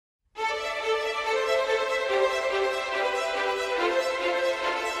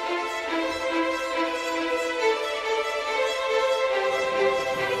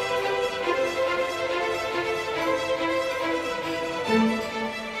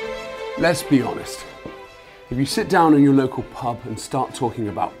Let's be honest. If you sit down in your local pub and start talking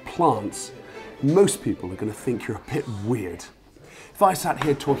about plants, most people are going to think you're a bit weird. If I sat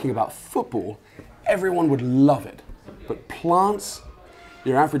here talking about football, everyone would love it. But plants?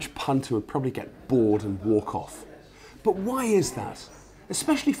 Your average punter would probably get bored and walk off. But why is that?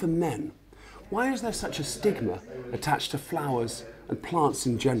 Especially for men. Why is there such a stigma attached to flowers and plants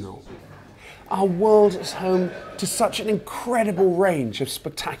in general? Our world is home to such an incredible range of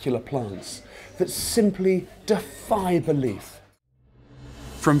spectacular plants that simply defy belief.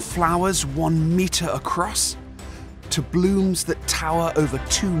 From flowers 1 meter across to blooms that tower over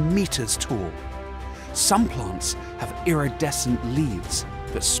 2 meters tall. Some plants have iridescent leaves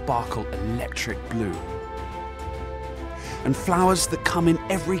that sparkle electric blue. And flowers that come in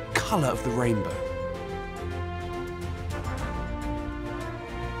every color of the rainbow.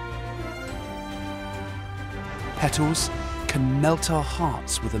 Petals can melt our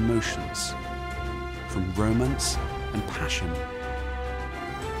hearts with emotions, from romance and passion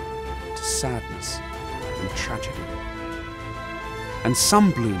to sadness and tragedy. And some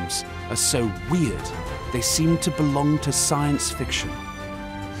blooms are so weird they seem to belong to science fiction.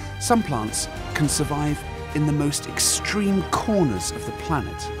 Some plants can survive in the most extreme corners of the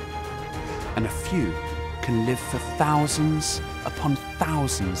planet, and a few can live for thousands upon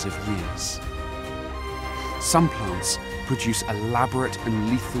thousands of years. Some plants produce elaborate and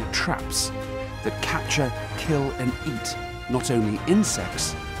lethal traps that capture, kill and eat not only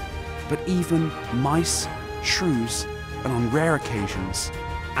insects, but even mice, shrews, and on rare occasions,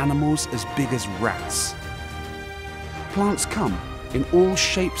 animals as big as rats. Plants come in all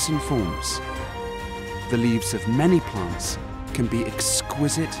shapes and forms. The leaves of many plants can be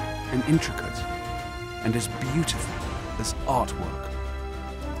exquisite and intricate, and as beautiful as artwork.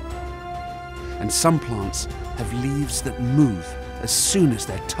 And some plants have leaves that move as soon as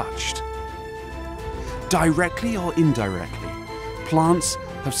they're touched. Directly or indirectly, plants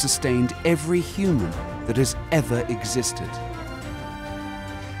have sustained every human that has ever existed.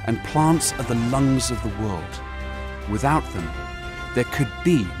 And plants are the lungs of the world. Without them, there could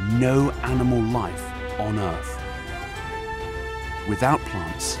be no animal life on Earth. Without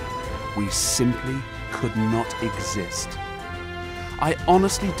plants, we simply could not exist. I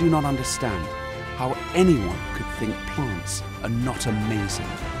honestly do not understand how anyone could think plants are not amazing.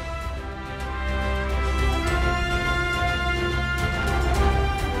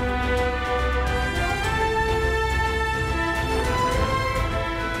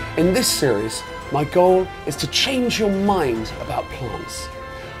 In this series, my goal is to change your mind about plants.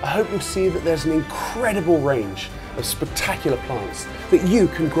 I hope you'll see that there's an incredible range of spectacular plants that you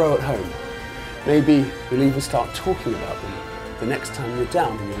can grow at home. Maybe you'll even start talking about them the next time you're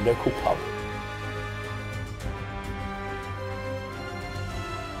down in your local pub.